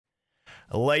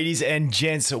Ladies and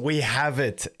gents, we have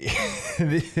it.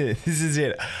 This is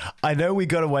it. I know we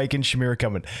got Awakened Shemira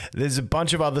coming. There's a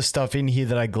bunch of other stuff in here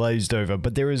that I glazed over,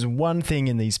 but there is one thing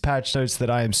in these patch notes that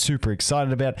I am super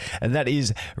excited about, and that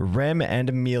is Rem and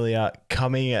Emilia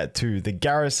coming to the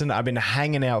Garrison. I've been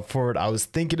hanging out for it. I was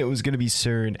thinking it was going to be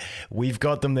soon. We've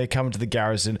got them. They're coming to the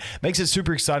Garrison. Makes it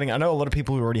super exciting. I know a lot of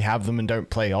people who already have them and don't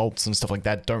play alts and stuff like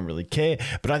that don't really care,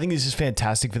 but I think this is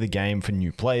fantastic for the game for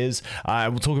new players.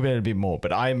 We'll talk about it a bit more,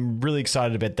 but I'm really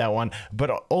excited about that one. But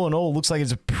all in all, it looks like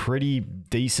it's a pretty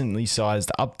decently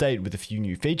sized update with a few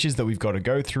new features that we've got to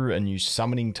go through, a new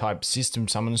summoning type system,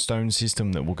 summon stone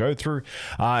system that we'll go through,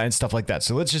 and stuff like that.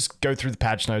 So let's just go through the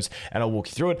patch notes and I'll walk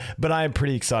you through it. But I am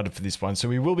pretty excited for this one. So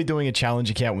we will be doing a challenge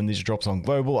account when this drops on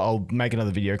global. I'll make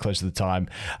another video close to the time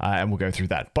and we'll go through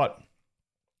that. But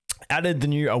added the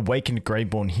new Awakened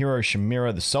Greyborn hero,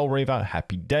 Shemira, the Soul Reaver.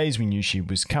 Happy days. We knew she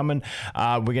was coming.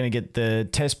 We're going to get the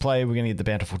test play. We're going to get the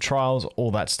Bountiful Trials,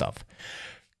 all that stuff.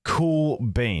 Cool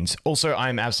beans. Also,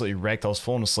 I'm absolutely wrecked. I was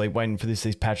falling asleep waiting for this.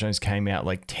 These patch notes came out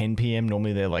like 10 p.m.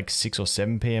 Normally they're like 6 or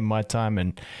 7 p.m. my time.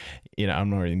 And, you know,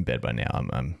 I'm not in bed by now.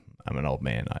 I'm an old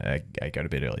man. I go to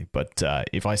bed early. But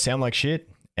if I sound like shit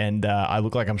and I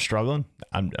look like I'm struggling,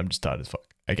 I'm just tired as fuck.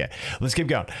 Okay, let's keep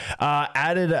going.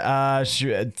 Added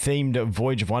themed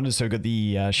Voyage of Wonders. So we've got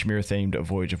the Shemira themed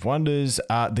Voyage of Wonders.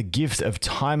 The Gift of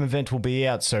Time event will be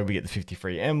out. So we get the 50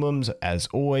 free emblems. As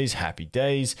always, happy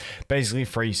days. Basically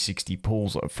free 60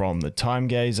 pulls from the Time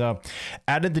Gazer.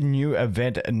 Added the new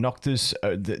event, Noctis,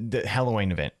 the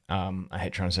Halloween event. I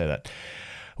hate trying to say that.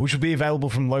 Which will be available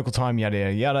from local time, yada,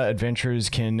 yada, yada. Adventurers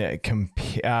can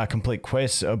complete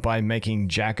quests by making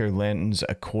jack-o'-lanterns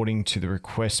according to the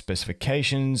request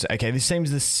specifications. Okay, this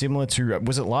seems similar to,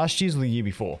 was it last year's or the year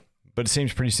before? But it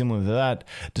seems pretty similar to that.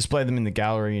 Display them in the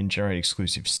gallery and generate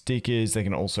exclusive stickers. They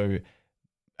can also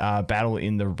battle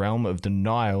in the realm of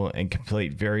denial and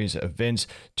complete various events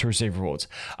to receive rewards.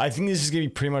 I think this is going to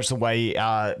be pretty much the way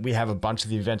we have a bunch of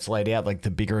the events laid out, like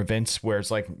the bigger events, where it's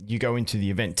like you go into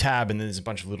the event tab and then there's a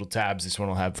bunch of little tabs. This one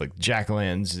will have like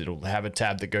jack-o'-lanterns. It'll have a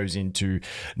tab that goes into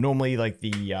normally like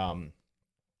the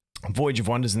Voyage of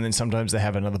Wonders, and then sometimes they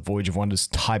have another Voyage of Wonders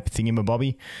type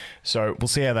thingamabobby. So we'll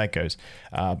see how that goes.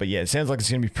 But yeah, it sounds like it's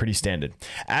going to be pretty standard.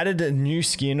 Added a new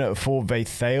skin for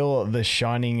Vathale, the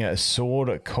Shining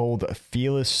Sword, called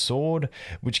Fearless Sword,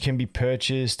 which can be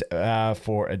purchased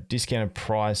for a discounted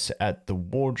price at the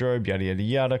wardrobe, yada, yada,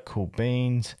 yada. Cool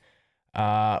beans.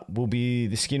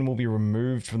 The skin will be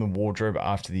removed from the wardrobe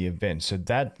after the event. So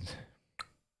that...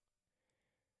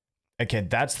 Okay,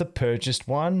 that's the purchased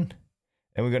one.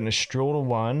 And we've got an Estrada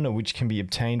one, which can be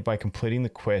obtained by completing the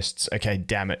quests. Okay,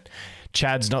 damn it.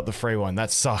 Chad's not the free one.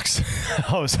 That sucks.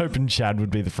 I was hoping Chad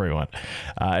would be the free one.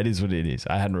 It is what it is.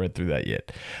 I hadn't read through that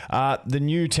yet. The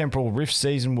new Temporal Rift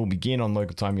season will begin on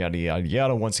local time, yada, yada,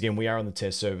 yada. Once again, we are on the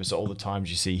test server, so all the times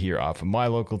you see here are for my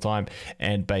local time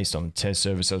and based on the test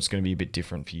server, so it's going to be a bit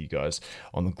different for you guys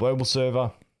on the global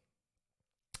server.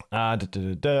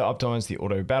 Optimize the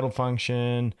auto battle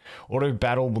function. Auto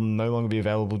battle will no longer be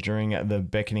available during the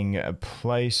beckoning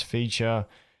place feature,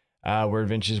 where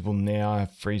adventures will now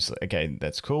freeze. Okay,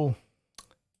 that's cool.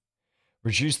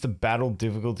 Reduce the battle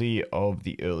difficulty of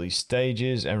the early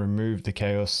stages and remove the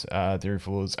chaos theory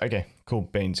flaws. Okay, cool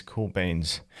beans, cool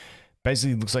beans.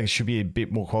 Basically, it looks like it should be a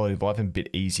bit more quality of life and a bit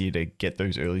easier to get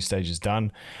those early stages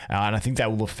done. And I think that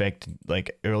will affect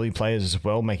like early players as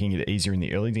well, making it easier in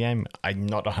the early game. I'm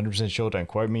not 100% sure, don't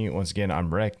quote me. Once again,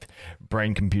 I'm wrecked.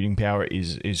 Brain computing power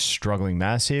is struggling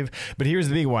massive. But here's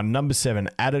the big one. Number 7,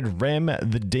 added Rem,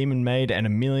 the Demon Maid, and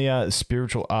Emilia,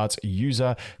 spiritual arts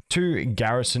user, to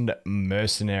Garrison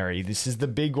Mercenary. This is the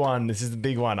big one. This is the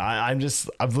big one. I'm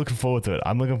looking forward to it.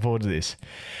 I'm looking forward to this.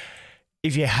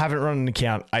 If you haven't run an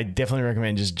account, I definitely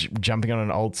recommend just jumping on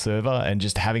an old server and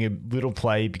just having a little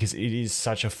play, because it is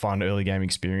such a fun early game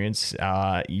experience.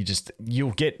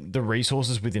 You'll get the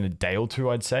resources within a day or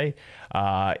two, I'd say,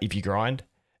 if you grind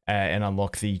and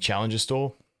unlock the Challenger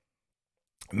store.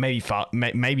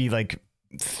 Maybe like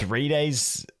 3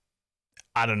 days.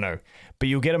 I don't know, but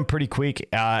you'll get them pretty quick.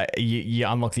 You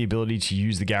unlock the ability to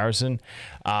use the Garrison,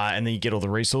 and then you get all the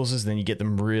resources. Then you get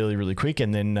them really, really quick,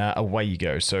 and then away you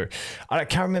go. So I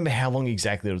can't remember how long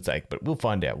exactly it'll take, but we'll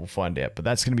find out. We'll find out. But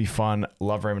that's going to be fun.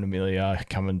 Love Rem and Emilia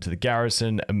coming to the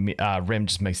Garrison. Rem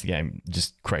just makes the game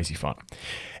just crazy fun.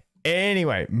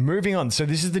 Anyway, moving on. So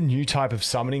this is the new type of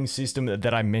summoning system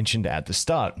that I mentioned at the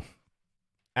start.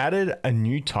 Added a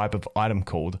new type of item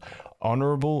called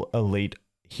Honorable Elite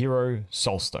Hero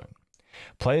Soulstone.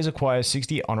 Players acquire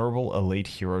 60 Honorable Elite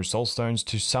Hero Soulstones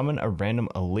to summon a random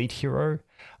Elite Hero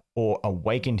or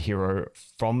awakened hero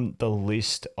from the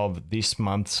list of this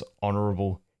month's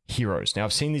honorable heroes. Now,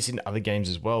 I've seen this in other games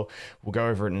as well. We'll go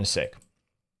over it in a sec.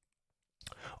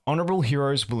 Honorable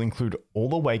heroes will include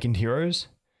all awakened heroes,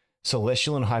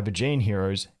 celestial and hypergene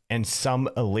heroes, and some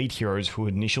elite heroes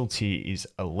whose initial tier is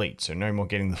elite. So no more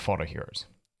getting the fodder heroes.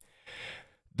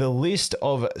 The list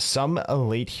of some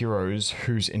elite heroes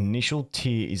whose initial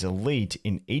tier is elite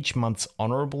in each month's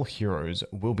honorable heroes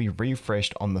will be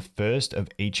refreshed on the first of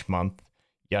each month,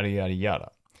 yada yada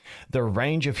yada. The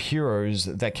range of heroes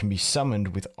that can be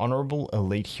summoned with honorable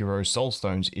elite hero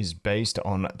soulstones is based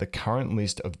on the current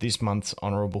list of this month's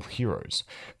honorable heroes.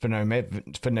 For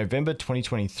November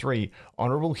 2023,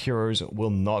 honorable heroes will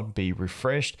not be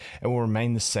refreshed and will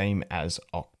remain the same as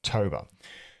October.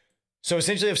 So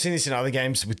essentially, I've seen this in other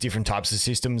games with different types of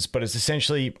systems, but it's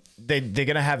essentially they're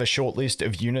going to have a short list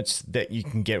of units that you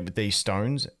can get with these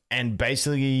stones. And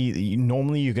basically,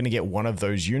 normally you're going to get one of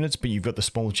those units, but you've got the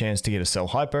small chance to get a Cell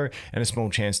Hypo and a small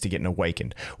chance to get an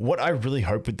Awakened. What I really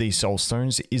hope with these Soul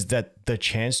Stones is that the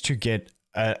chance to get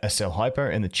a Cell Hypo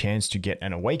and the chance to get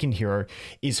an Awakened hero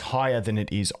is higher than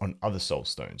it is on other Soul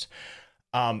Stones.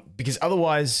 Because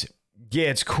otherwise,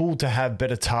 yeah, it's cool to have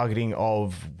better targeting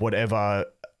of whatever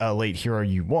elite hero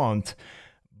you want,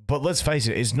 but let's face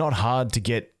it, it's not hard to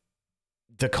get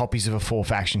the copies of a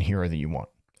 4-faction hero that you want.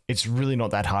 It's really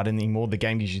not that hard anymore. The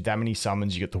game gives you that many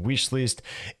summons. You got the wish list.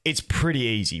 It's pretty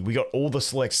easy. We got all the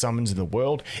select summons in the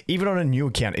world. Even on a new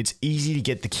account, it's easy to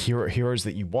get the heroes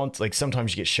that you want. Like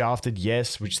sometimes you get shafted,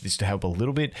 yes, which is to help a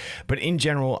little bit. But in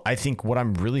general, I think what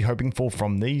I'm really hoping for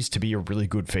from these to be a really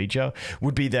good feature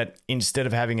would be that instead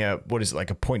of having a, what is it,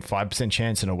 like a 0.5%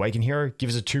 chance an Awaken hero, give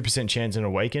us a 2% chance an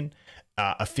Awaken,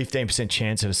 a 15%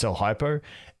 chance at a Cell Hypo,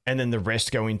 and then the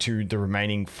rest go into the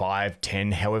remaining 5,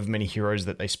 10, however many heroes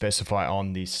that they specify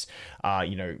on this,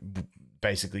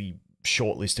 basically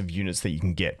short list of units that you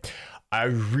can get. I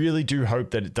really do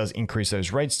hope that it does increase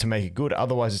those rates to make it good.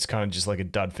 Otherwise, it's kind of just like a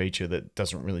dud feature that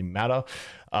doesn't really matter.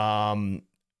 Well,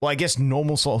 I guess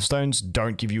normal Soul Stones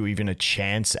don't give you even a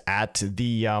chance at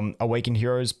the Awakened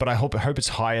heroes, but I hope it's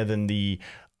higher than the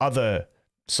other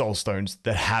Soul Stones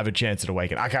that have a chance at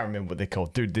Awaken. I can't remember what they're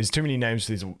called. Dude, there's too many names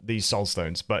for these Soul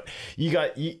Stones, but you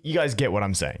guys get what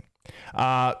I'm saying.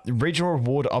 Regional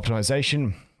reward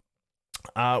optimization.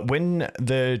 When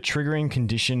the triggering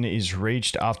condition is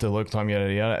reached after local time,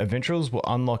 yada yada, adventurers will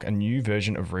unlock a new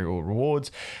version of real rewards,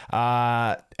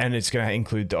 and it's going to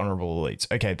include the honorable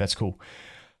elites. Okay, that's cool.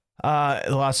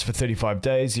 It lasts for 35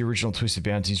 days. The original Twisted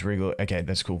Bounties regular. Okay,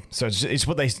 that's cool. So it's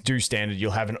what they do standard.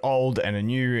 You'll have an old and a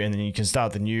new, and then you can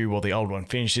start the new while the old one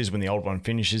finishes. When the old one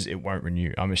finishes, it won't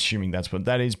renew. I'm assuming that's what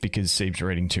that is because Sieb's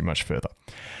reading too much further.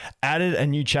 Added a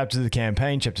new chapter to the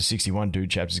campaign. Chapter 61, dude,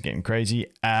 chapter's getting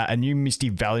crazy. A new Misty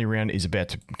Valley round is about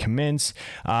to commence.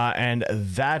 And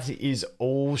that is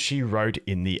all she wrote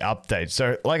in the update.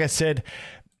 So like I said,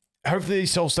 hopefully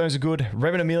these Soul Stones are good.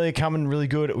 Rem Emilia coming really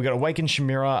good. We got Awakened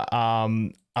Shemira.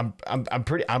 I'm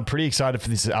pretty excited for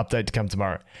this update to come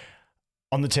tomorrow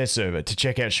on the test server to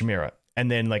check out Shemira, and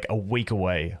then like a week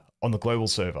away on the global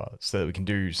server so that we can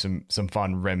do some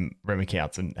fun Rem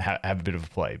accounts and have a bit of a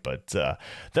play. But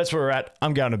that's where we're at.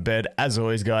 I'm going to bed. As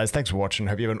always, guys, thanks for watching.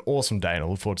 Hope you have an awesome day, and I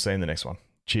look forward to seeing the next one.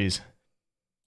 Cheers.